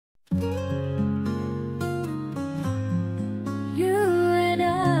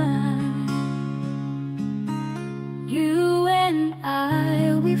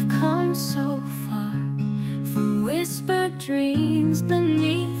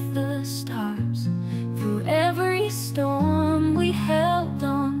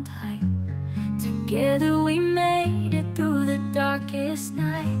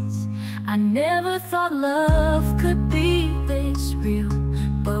never thought love could be this real,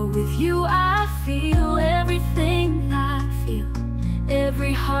 but with you I feel everything I feel.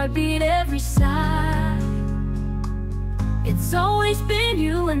 Every heartbeat, every sigh. It's always been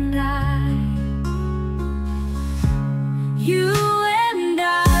you and I. You and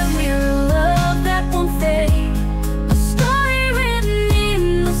I, we're a love that won't fade. A story written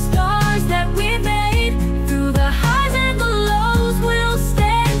in the stars that we made. Through the highs and the lows, we'll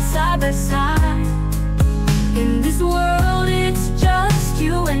stand side by side. In this world, it's just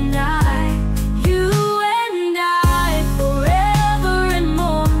you and I. You and I, forever and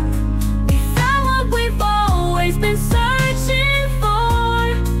more. We found what we've always been searching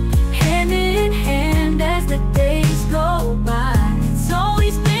for. Hand in hand as the days go by. It's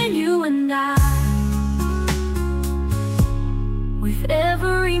always been you and I. With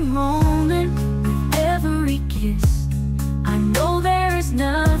every moment, with every kiss, I know there is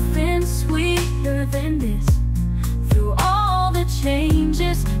nothing sweeter than this. Through all the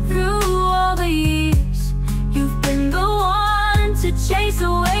changes, through all the years, you've been the one to chase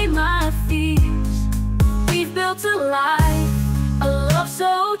away my fears. We've built a life, a love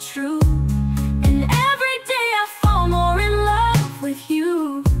so true, and every day I fall more in love with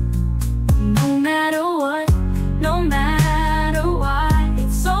you. No matter what, no matter why,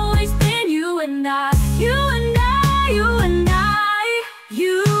 it's always been you and I. You and I, you and I.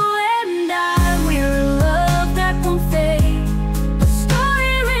 You and I, we're a love that won't fade. A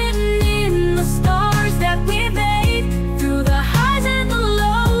story written in the stars that we made. Through the highs and the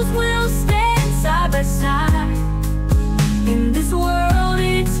lows, we'll stand side by side. In this world,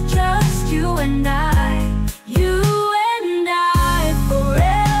 it's just you and I. You and I,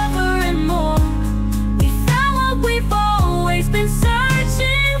 forever and more. We found what we've always been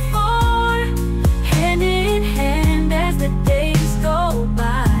searching for. Hand in hand as the days go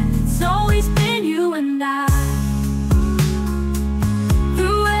by. It's always been you and I.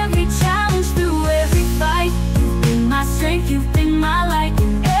 Through every challenge, through every fight, you've been my strength, you've been my light.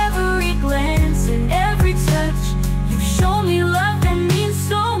 In every glance and every touch, you've shown me love that means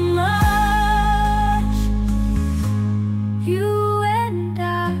so much. You and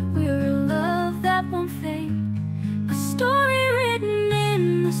I, we're a love that won't fade. A story written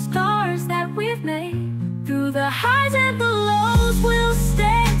in the stars that we've made. Through the highs and the lows, we'll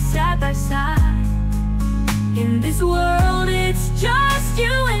stand side by side. In this world, it's just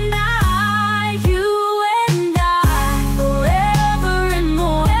you and I. You and I, forever and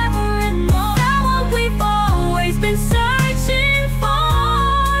more. Found what we've always been searching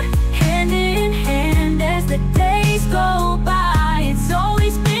for. Hand in hand as the days go by. It's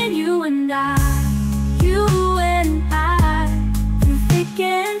always been you and I. You and I, through thick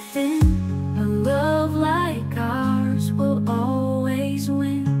and thin. A love like ours will always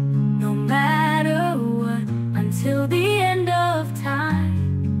win. No matter what, until the end of time.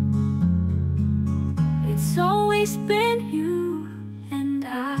 It's always been you and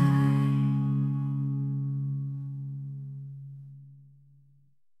I.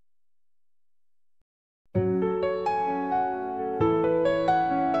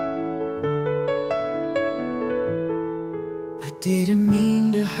 I didn't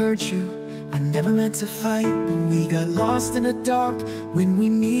mean to hurt you, I never meant to fight. But we got lost in the dark when we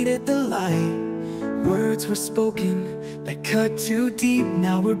needed the light. Words were spoken that cut too deep.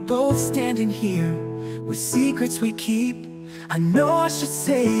 Now we're both standing here with secrets we keep. I know I should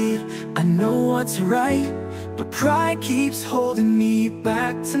say it, I know what's right, but pride keeps holding me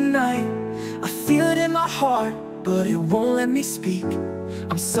back tonight. I feel it in my heart, but it won't let me speak.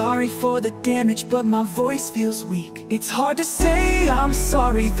 I'm sorry for the damage, but my voice feels weak. It's hard to say I'm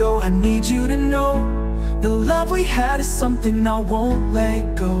sorry, though I need you to know the love we had is something I won't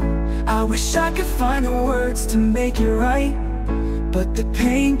let go. I wish I could find the words to make it right, but the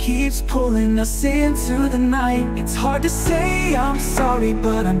pain keeps pulling us into the night. It's hard to say I'm sorry,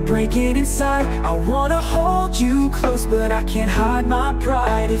 but I'm breaking inside. I wanna hold you close, but I can't hide my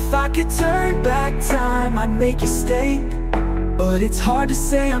pride. If I could turn back time, I'd make you stay. But it's hard to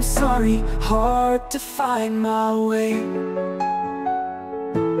say I'm sorry, hard to find my way.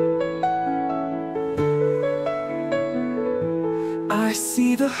 I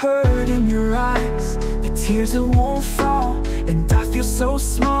see the hurt in your eyes, the tears that won't fall, and I feel so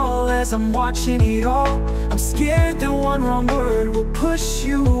small as I'm watching it all. I'm scared that one wrong word will push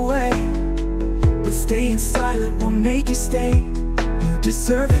you away, but staying silent will make you stay. You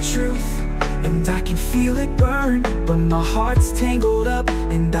deserve the truth, and I can feel it burn, but my heart's tangled up,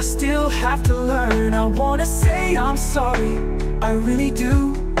 and I still have to learn. I wanna say I'm sorry, I really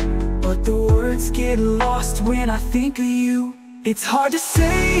do, but the words get lost when I think of you. It's hard to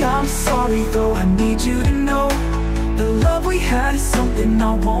say I'm sorry, though I need you to know the love we had is something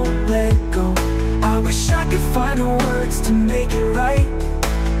I won't let go. I wish I could find the words to make it right,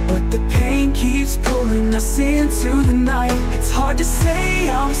 but the pain keeps pulling us into the night. It's hard to say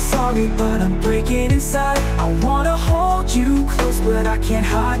I'm sorry, but I'm breaking inside. I wanna hold you close, but I can't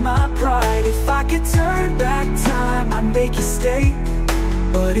hide my pride. If I could turn back time, I'd make you stay.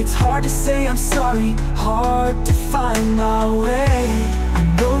 But it's hard to say I'm sorry, hard to find my way. I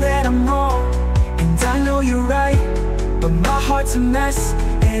know that I'm wrong, and I know you're right, but my heart's a mess,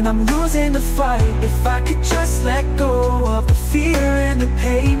 and I'm losing the fight. If I could just let go of the fear and the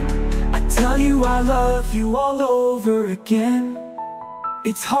pain, I'd tell you I love you all over again.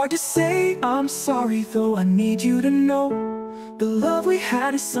 It's hard to say I'm sorry, though I need you to know the love we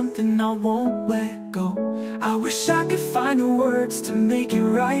had is something I won't let go. I wish I could find the words to make it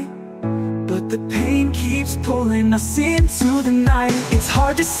right, but the pain keeps pulling us into the night. It's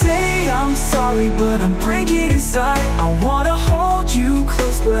hard to say I'm sorry, but I'm breaking inside. I wanna hold you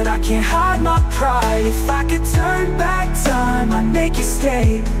close, but I can't hide my pride. If I could turn back time, I'd make you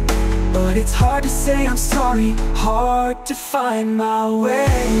stay. But it's hard to say I'm sorry, hard to find my way.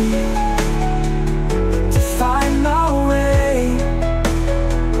 To find my way,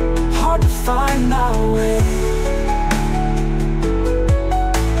 hard to find my way.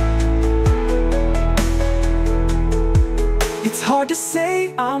 It's hard to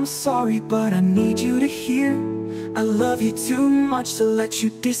say I'm sorry, but I need you to hear I love you too much to let you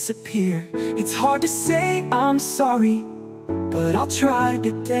disappear. It's hard to say I'm sorry, but I'll try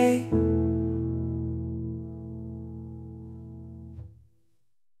today.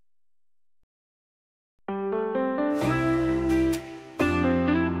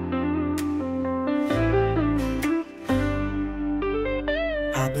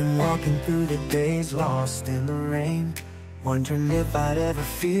 I've been walking through the days lost in the rain, wondering if I'd ever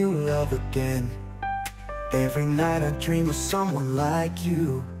feel love again. Every night I dream of someone like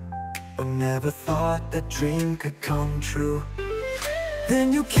you, but never thought that dream could come true.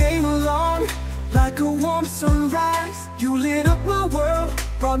 Then you came along like a warm sunrise. You lit up my world,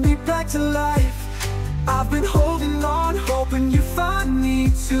 brought me back to life. I've been holding on, hoping you find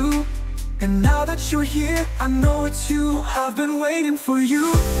me too. And now that you're here, I know it's you. I've been waiting for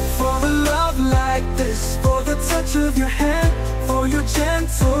you, for a love like this, for the touch of your hand, for your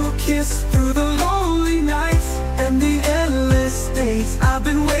gentle kiss through the lonely nights and the endless days. I've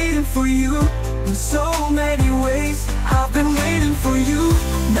been waiting for you in so many ways. I've been waiting for you.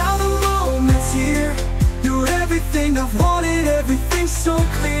 Now the moment's here. You're everything I've wanted, everything so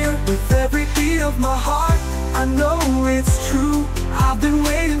clear. With every beat of my heart, I know it's true. I've been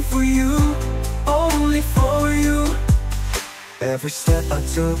waiting for you, only for you. Every step I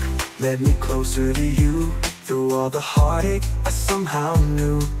took led me closer to you. Through all the heartache, I somehow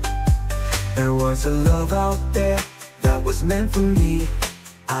knew there was a love out there that was meant for me.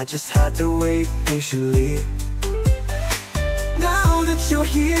 I just had to wait patiently. Now that you're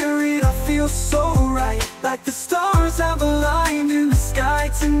here, it all feels so right, like the stars have aligned in the sky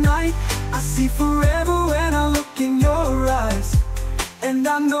tonight. I see forever when I look in your eyes, and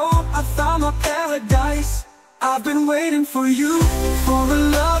I know I found my paradise. I've been waiting for you, for a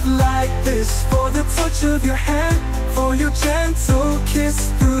love like this, for the touch of your hand, for your gentle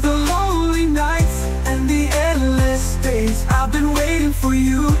kiss through the lonely nights and the endless days. I've been waiting for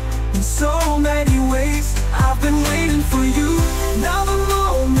you in so many ways. I've been waiting for you. Now the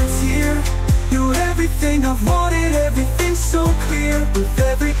moment's here. You're everything I've wanted, everything so clear. With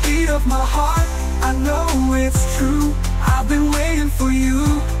every beat of my heart, I know it's true. I've been waiting for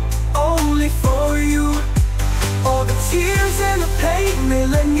you, only for you. All the tears and the pain, they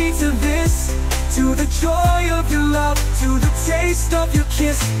led me to this, to the joy of your love, to the taste of your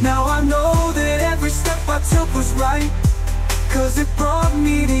kiss. Now I know that every step I took was right, 'cause it brought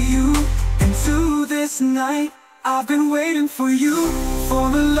me to you and to this night. I've been waiting for you, for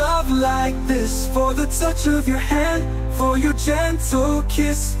a love like this, for the touch of your hand, for your gentle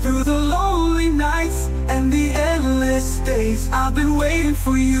kiss through the lonely nights and the endless days. I've been waiting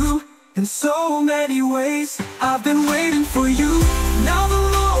for you in so many ways. I've been waiting for you. Now the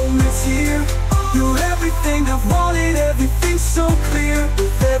moment's here. You're everything I've wanted, everything so clear.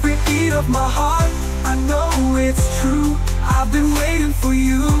 With every beat of my heart, I know it's true. I've been waiting for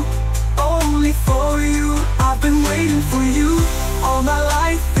you, only for you. I've been waiting for you all my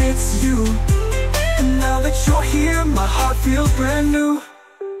life, it's you. And now that you're here, my heart feels brand new.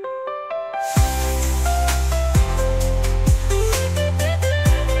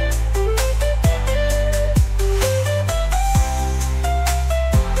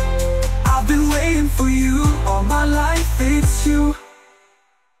 I've been waiting for you all my life, it's you.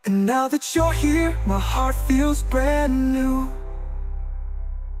 Now that you're here, my heart feels brand new.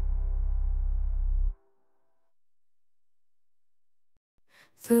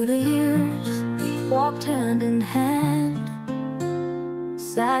 Through the years, we walked hand in hand,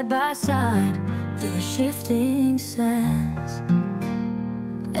 side by side, through the shifting sands.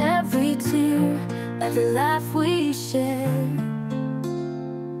 Every tear, every laugh we shared,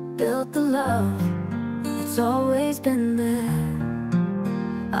 built the love that's always been there.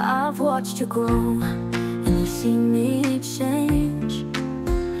 I've watched you grow, and you've seen me change,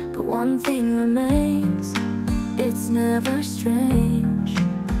 but one thing remains, it's never strange.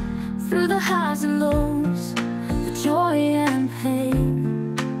 Through the highs and lows, the joy and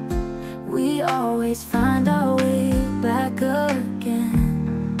pain, we always find our way back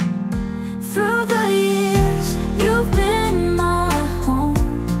again. Through the years, you've been my home,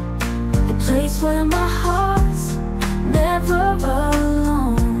 a place where my heart's never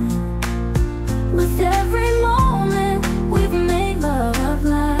alone. With every moment, we've made love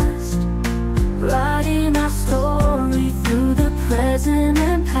last, writing our story through the present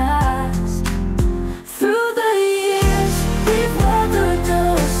and past. Through the years, we've weathered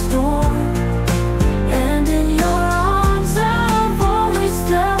the storm, and in your arms I've always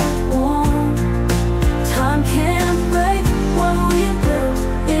felt warm. Time can't break what we built,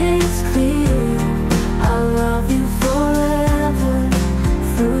 it's clear. I love you forever,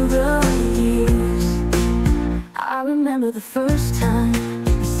 through the years. I remember the first time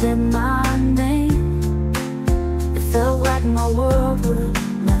you said my name. It felt like my world would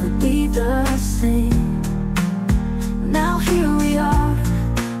never be the same. Now here we are,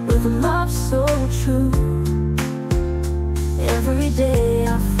 with a love so true. Every day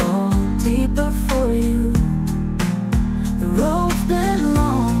I fall deeper for you. The road's been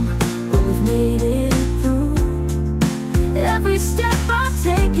long, but we've made it through. Every step I've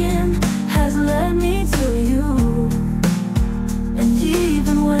taken has led me to you. And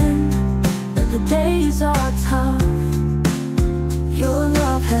even when the days are tough, your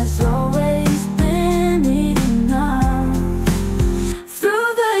love has always been enough. Through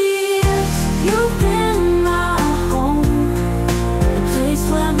the years, you've been my home, a place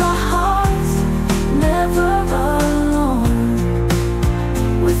where my heart's never alone.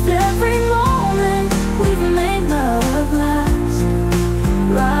 With every moment, we've made love last,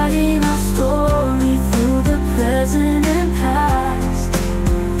 writing our story through the present and past.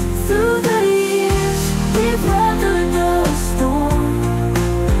 Through the years, we've weathered the storm,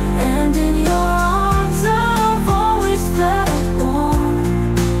 and in your arms I've always felt warm.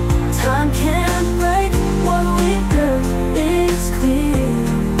 Time can't break what we built, it's clear.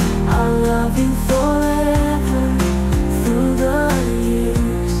 I love you forever, through the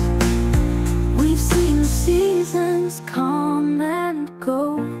years. We've seen the seasons come and go,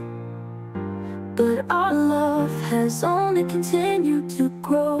 but our love has only continued to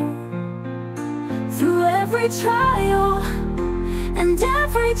grow. Through every trial and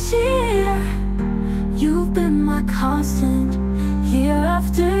every cheer, you've been my constant, year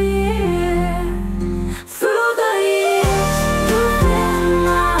after year. Through the years, you've been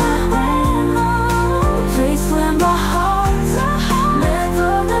my home, a place where my heart's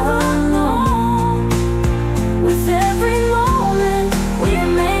never alone. With every moment, we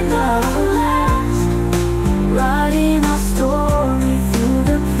made love last, writing our story through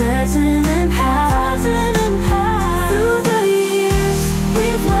the present and past. Through the years,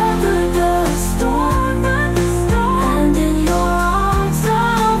 we've weathered the storm, and in your arms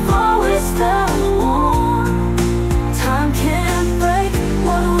I've always felt warm. Time can't break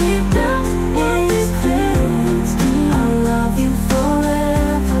what we built, it's clear. I love you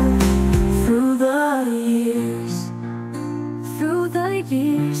forever, through the years. Through the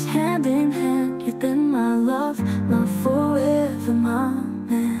years, hand in hand, you've been my love, my forever, my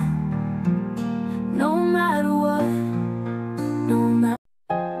man. No matter what, no matter.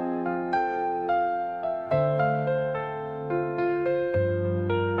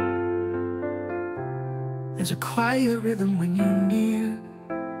 There's a quiet rhythm when you're near,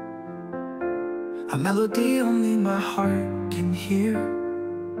 a melody only my heart can hear.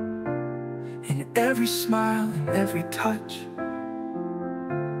 In every smile and every touch,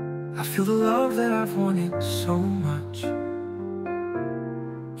 I feel the love that I've wanted so much.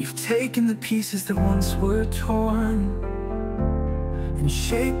 You've taken the pieces that once were torn and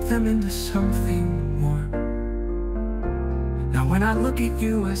shaped them into something more. Now when I look at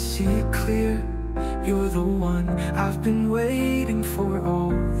you, I see it clear. You're the one I've been waiting for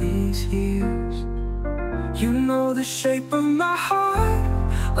all these years. You know the shape of my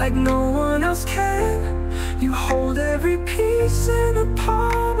heart like no one else can. You hold every piece in the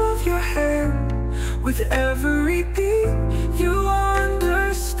palm of your hand. With every beat, you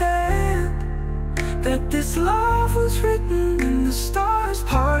understand that this love was written in the stars,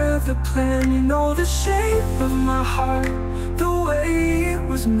 part of the plan. You know the shape of my heart, the way it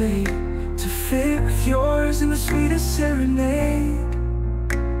was made to fit with yours in the sweetest serenade.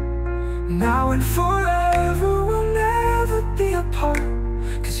 Now and forever we'll never be apart,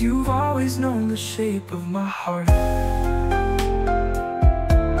 'cause you've always known the shape of my heart.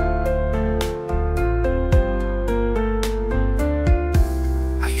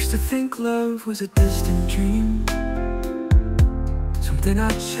 I used to think love was a distant dream, something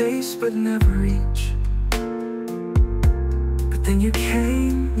I'd chase but never reach. But then you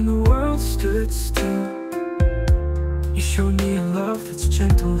came and the world stood still. You showed me a love that's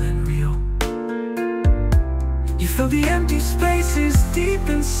gentle and real. You fill the empty spaces deep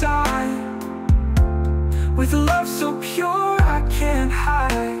inside with a love so pure I can't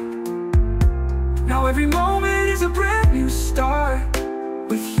hide. Now every moment is a brand new start.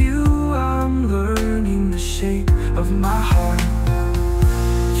 With you I'm learning the shape of my heart.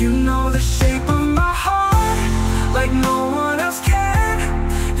 You know the shape of my heart like no one else can.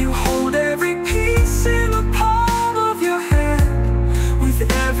 You hold every piece in the palm of your hand. With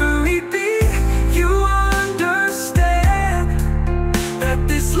every beat you understand that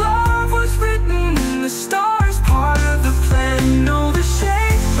this love was written in the stars, part of the plan. You know the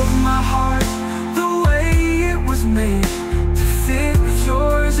shape of my heart, the way it was made to fit with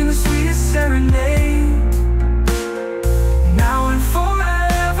yours in the sweetest serenade. Now and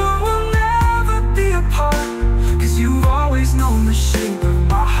forever we'll never be apart, 'cause you've always known the shape of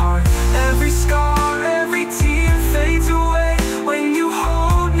my heart. Every scar, every tear fades away when you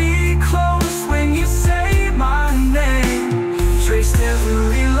hold me close, when you say my name. Traced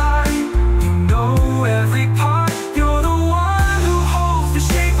every line, you know every part. You're the one who holds the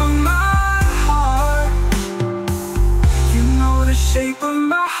shape of my heart. You know the shape of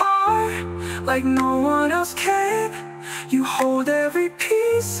my heart like no one else can. You hold every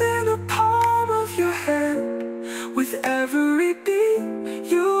piece in the palm of your hand. With every beat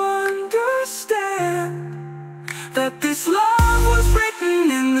you understand that this love was written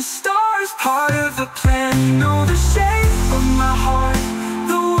in the stars, part of the plan. You know the shape of my heart,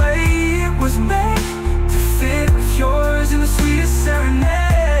 the way it was made to fit with yours in the sweetest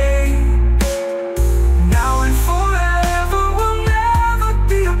serenade. Now and forever we'll never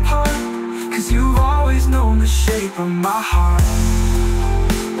be apart, 'cause you've always known the shape of my heart.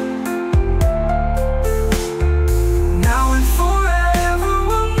 Now and forever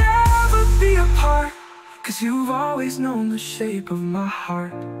we'll never be apart, 'cause you've always known the shape of my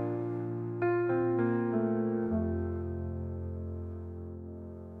heart.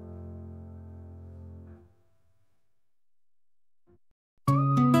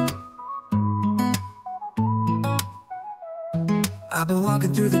 I've been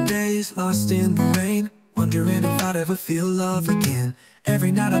walking through the days, lost in the rain, wondering if I'd ever feel love again.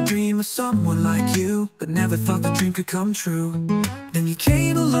 Every night I dream of someone like you, but never thought the dream could come true. Then you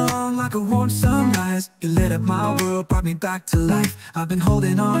came along like a warm sunrise. You lit up my world, brought me back to life. I've been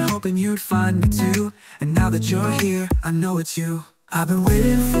holding on, hoping you'd find me too. And now that you're here, I know it's you. I've been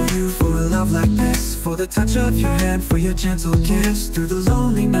waiting for you, for a love like this, for the touch of your hand, for your gentle kiss. Through the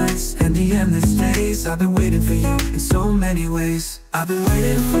lonely nights and the endless days, I've been waiting for you in so many ways. I've been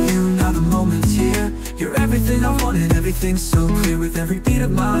waiting for you, now the moment's here. You're everything I wanted, everything so clear. With every beat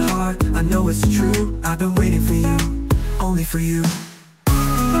of my heart, I know it's true. I've been waiting for you, only for you.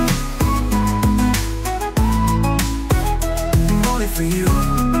 Only for you.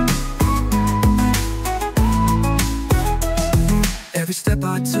 Every step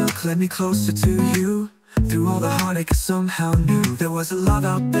I took led me closer to you. Through all the heartache I somehow knew there was a love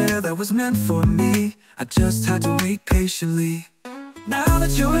out there that was meant for me. I just had to wait patiently. Now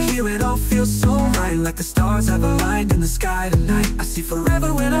that you're here, it all feels so right, like the stars have aligned in the sky tonight. I see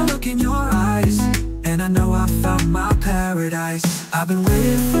forever when I look in your eyes, and I know I found my paradise. I've been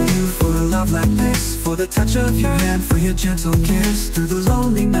waiting for you, for a love like this, for the touch of your hand, for your gentle kiss. Through the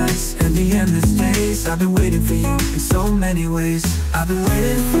lonely nights and the endless days, I've been waiting for you in so many ways. I've been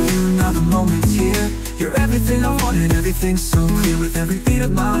waiting for you, now the moment's here. You're everything I wanted, everything so clear. With every beat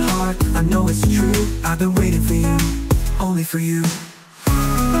of my heart, I know it's true. I've been waiting for you, only for you.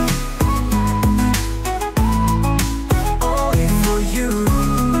 Only for you.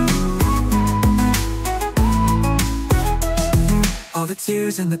 All the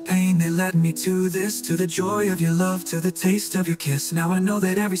tears and the pain, they led me to this, to the joy of your love, to the taste of your kiss. Now I know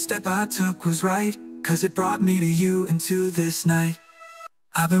that every step I took was right, 'cause it brought me to you into this night.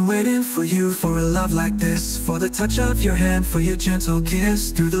 I've been waiting for you, for a love like this, for the touch of your hand, for your gentle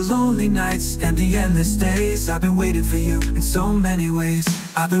kiss. Through the lonely nights and the endless days, I've been waiting for you in so many ways.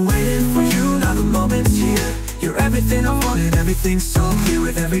 I've been waiting for you, now the moment's here. You're everything I wanted, everything so clear.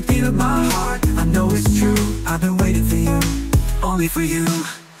 With every beat of my heart, I know it's true. I've been waiting for you, only for you.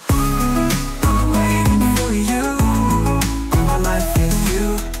 I've been waiting for you, all my life is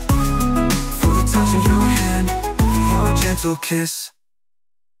you. For the touch of your hand, your gentle kiss.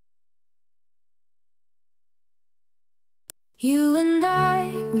 You and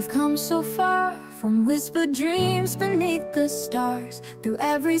I, we've come so far, from whispered dreams beneath the stars. Through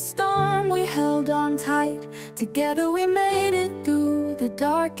every storm we held on tight, together we made it through the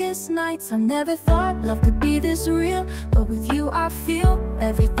darkest nights. I never thought love could be this real, but with you I feel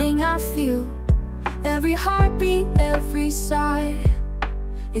everything I feel. Every heartbeat, every sigh,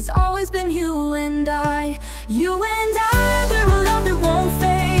 it's always been you and I. You and I, we're a love that won't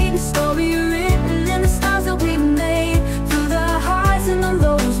fade, a story written in the stars that we made. And the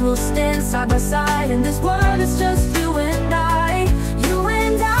lows will stand side by side, and this world is just you and I. You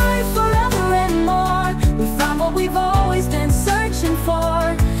and I, forever and more. We found what we've always been searching for,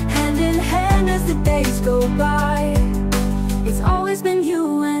 hand in hand as the days go by. It's always been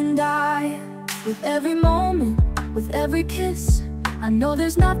you and I. With every moment, with every kiss, I know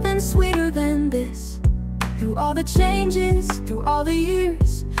there's nothing sweeter than this. Through all the changes, through all the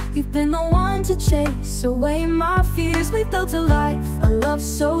years, you've been the one to chase away my fears. We built a life, a love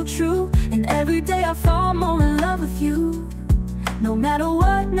so true, and every day I fall more in love with you. No matter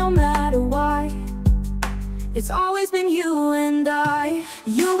what, no matter why, it's always been you and I.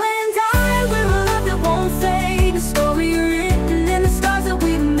 You and I, we're a love that won't fade, a story written in the stars that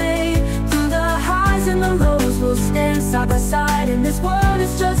we made. Through the highs and the lows, we'll stand side by side, and this world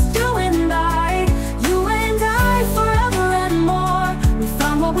is just you and I. You and I, forever and more. We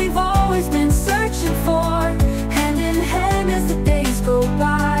found what we've always been searching for, hand in hand as the days go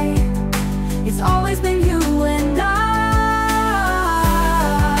by. It's always been you and I.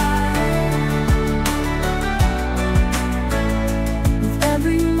 With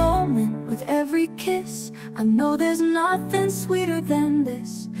every moment, with every kiss, I know there's nothing sweeter than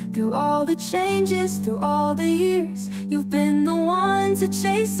this. Through all the changes, through all the years, you've been the one to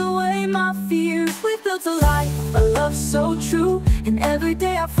chase away my fears. We've built a life, a love so true, and every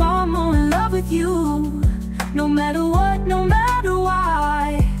day I fall more in love with you. No matter what, no matter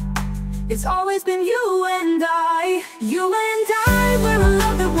why, it's always been you and I. You and I, we're a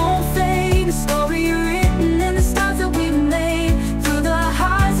love that won't fade, a story written in the stars that we made. Through the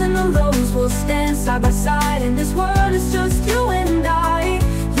highs and the lows, we'll stand side by side, and this world is just you and I.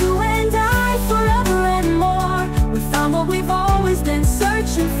 You and I, forever and more. We found what we've always been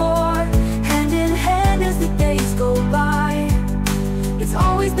searching for, hand in hand as the days go by. It's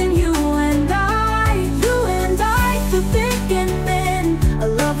always been you and I. You and I, through thick and thin, a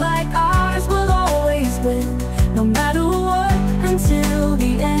love like ours will always win. No matter what, until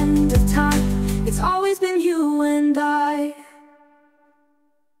the end of time, it's always been you and I.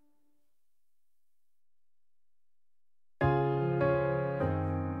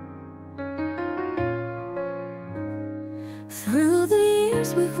 Through the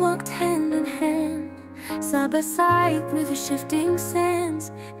years we've walked hand in hand, side by side through the shifting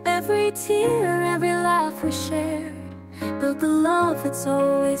sands. Every tear, every laugh we shared, built the love that's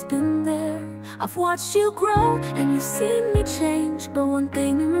always been there. I've watched you grow and you've seen me change, but one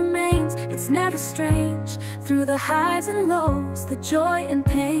thing remains, it's never strange. Through the highs and lows, the joy and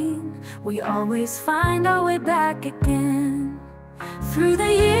pain, we always find our way back again. Through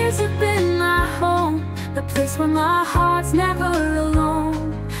the years you've been my home, the place where my heart's never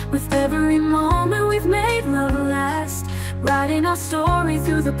alone. With every moment we've made love last, writing our story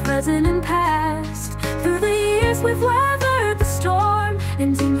through the present and past. Through the years we've weathered the storm,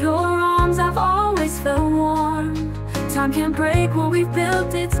 and in your arms I've always felt warm. Time can't break what we've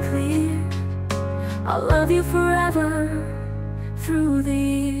built, it's clear. I'll love you forever through the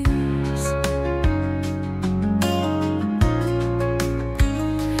years.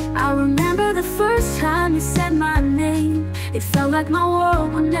 I remember the first time you said my name. It felt like my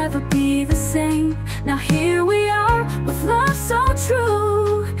world would never be the same. Now here we are, with love so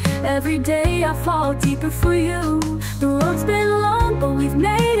true. Every day I fall deeper for you. The road's been long, but we've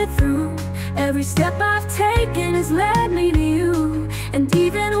made it through. Every step I've taken has led me to you. And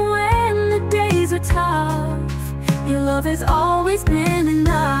even when the days are tough, your love has always been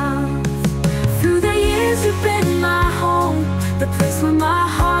enough. Through the years you've been my home, the place where my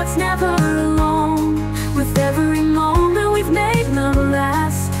heart's never alone. With every moment we've made love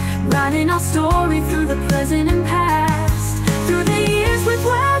last, writing our story through the present and past. Through the years we've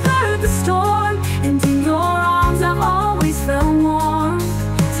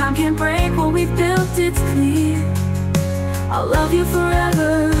built, it's clear. I'll love you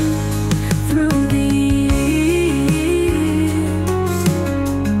forever through the years.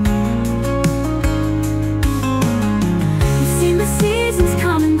 You've seen the seasons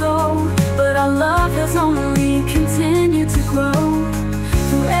come and go, but our love has only continued to grow.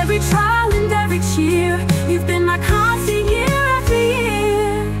 Through every trial and every cheer, you've been my constant year after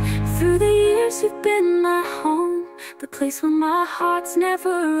year. Through the years you've been my home, the place where my heart's never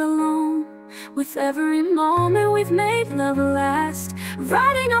alone. With every moment we've made love last,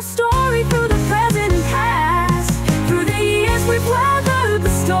 writing our story through the present and past. Through the years we've weathered the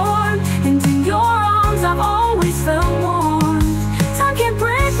storm, and in your arms I've always felt warm. Time can't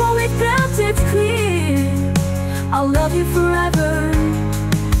break what we've built, it's clear. I'll love you forever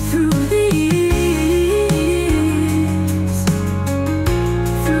through the years.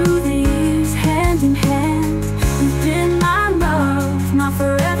 Through the years, hand in hand, you've been my love, my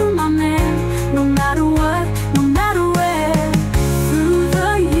forever, my man. No matter what, no matter where, through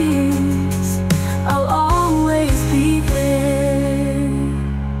the years, I'll always be there.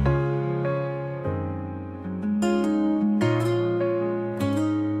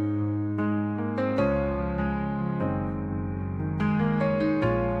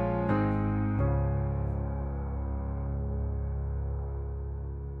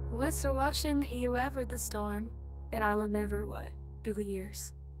 West are watching, he weathered the storm, and I will never what? Through the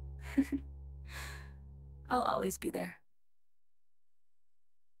years. I'll always be there.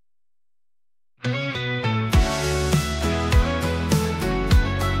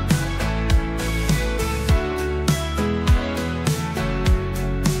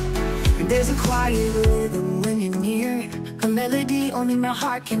 And there's a quiet rhythm when you're near, a melody only my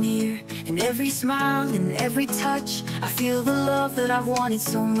heart can hear. In every smile, in every touch, I feel the love that I've wanted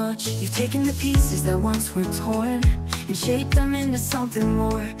so much. You've taken the pieces that once were torn and shaped them into something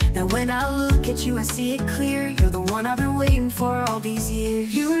more. Now when I look at you, I see it clear. You're the one I've been waiting for all these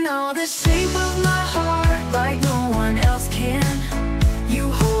years. You know the shape of my heart like no one else can.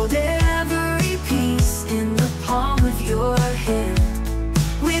 You hold every piece in the palm of your hand.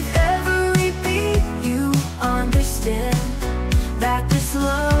 With every beat you understand that this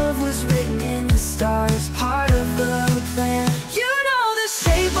love was written in the stars, part of the plan. You know the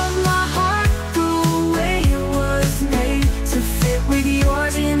shape of my heart, the way it was made to fit with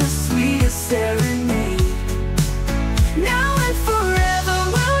yours in the sweetest serenade. Now and forever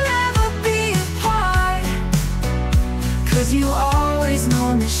we'll never be apart, 'cause you always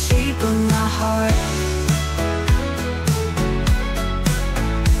know the shape of my heart.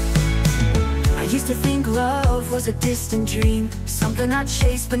 I used to think love was a distant dream, something I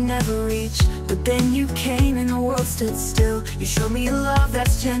chased but never reached. But then you came and the world stood still. You showed me a love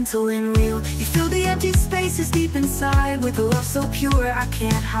that's gentle and real. You filled the empty spaces deep inside with a love so pure I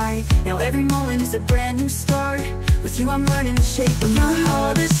can't hide. Now every moment is a brand new start. With you I'm learning the shape of my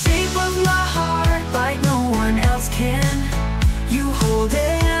heart. The shape of my heart like no one else can. You hold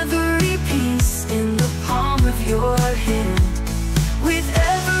every piece in the palm of your hand. With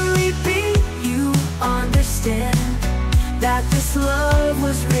every beat you understand that this love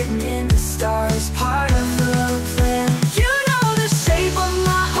was written in the stars, part of the plan. You know the shape of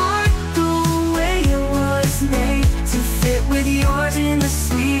my heart, the way it was made to fit with yours in the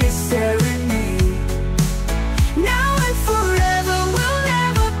sweetest serenade. Now and forever we'll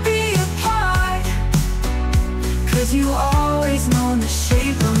never be apart, 'cause you always know the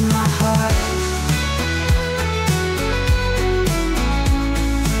shape of my heart.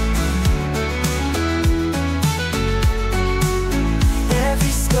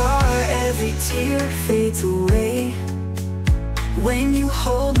 Every tear fades away when you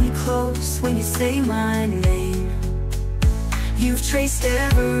hold me close, when you say my name. You've traced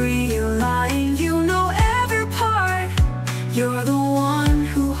every line, you know every part. You're the one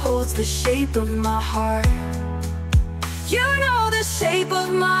who holds the shape of my heart. You know the shape of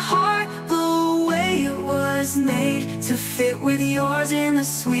my heart, the way it was made to fit with yours in the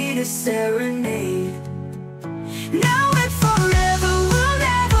sweetest serenade. Now and forever we'll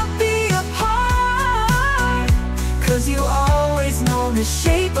never be apart, 'cause you always know the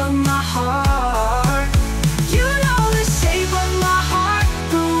shape of my heart. You know the shape of my heart,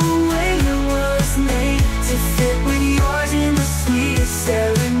 the way it was made to fit with yours in the sweetest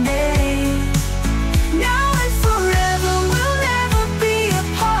serenade. Now and forever we'll never be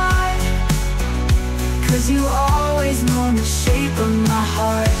apart, 'cause you always know the shape of my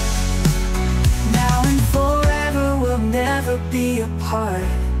heart. Now and forever we'll never be apart,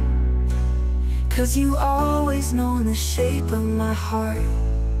 'cause you always know the shape of my heart.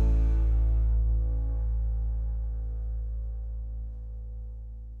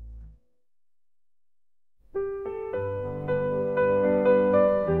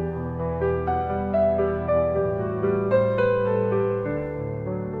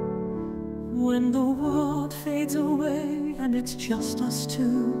 just us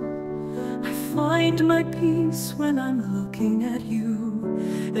two. I find my peace when I'm looking at you.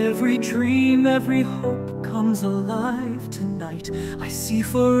 Every dream, every hope comes alive tonight. I see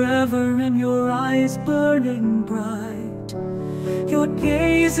forever in your eyes burning bright. Your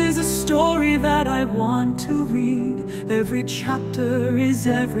gaze is a story that I want to read. Every chapter is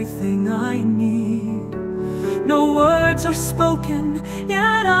everything I need. No words are spoken,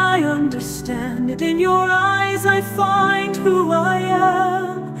 yet I understand it. In your eyes I find who I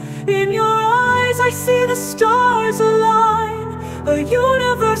am. In your eyes I see the stars align. A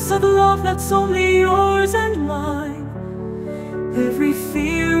universe of love that's only yours and mine. Every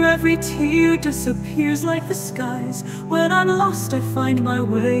fear, every tear disappears like the skies. When I'm lost I find my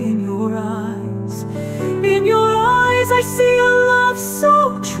way in your eyes. In your eyes I see a love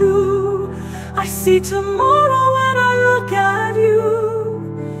so true. I see tomorrow when I look at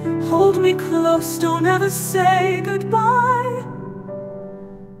you. Hold me close, don't ever say goodbye,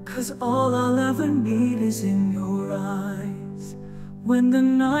 'cause all I'll ever need is in your eyes. When the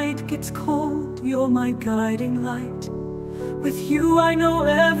night gets cold, you're my guiding light. With you I know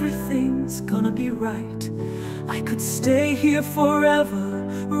everything's gonna be right. I could stay here forever,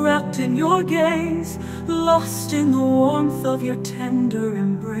 wrapped in your gaze, lost in the warmth of your tender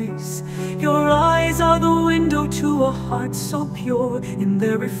embrace. Your eyes are the window to a heart so pure. In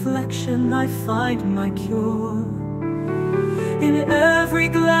their reflection I find my cure. In every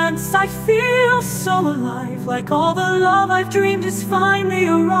glance I feel so alive, like all the love I've dreamed has finally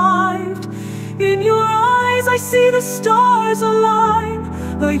arrived. In your eyes I see the stars align.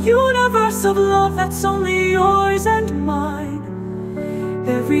 A universe of love that's only yours and mine.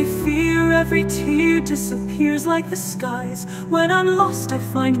 Every fear, every tear disappears like the skies. When I'm lost I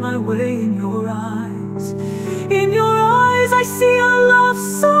find my way in your eyes. In your eyes I see a love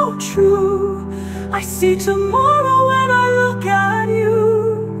so true. I see tomorrow when I look at you.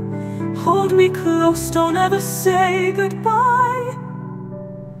 Hold me close, don't ever say goodbye,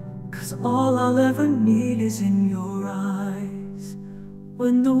 'cause all I'll ever need is in your eyes.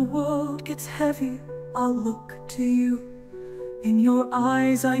 When the world gets heavy, I'll look to you. In your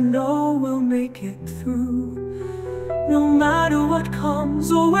eyes I know we'll make it through. No matter what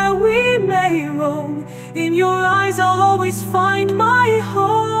comes or where we may roam, in your eyes I'll always find my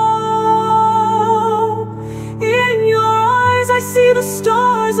home. In your eyes I see the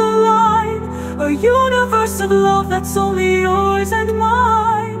stars align. A universe of love that's only yours and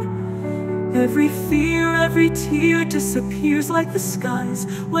mine. Every fear, every tear disappears like the skies.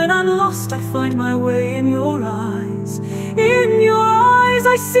 When I'm lost I find my way in your eyes. In your eyes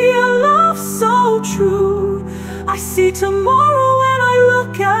I see a love so true. I see tomorrow when I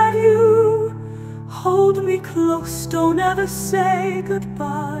look at you. Hold me close, don't ever say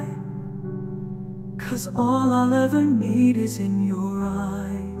goodbye, 'cause all I'll ever need is in your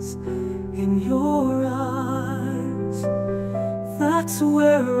eyes. In your eyes, that's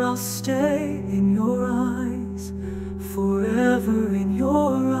where I'll stay. In your eyes, forever in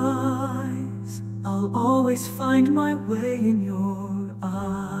your eyes. I'll always find my way in your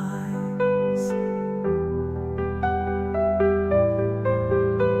eyes.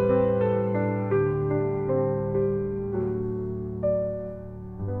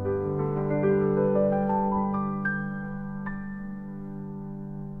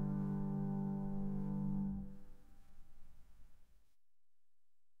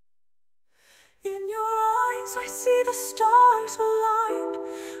 In your eyes I see the stars aligned.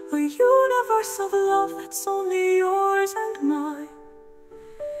 A universe of love that's only yours and mine.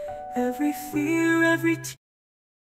 Every fear, every tear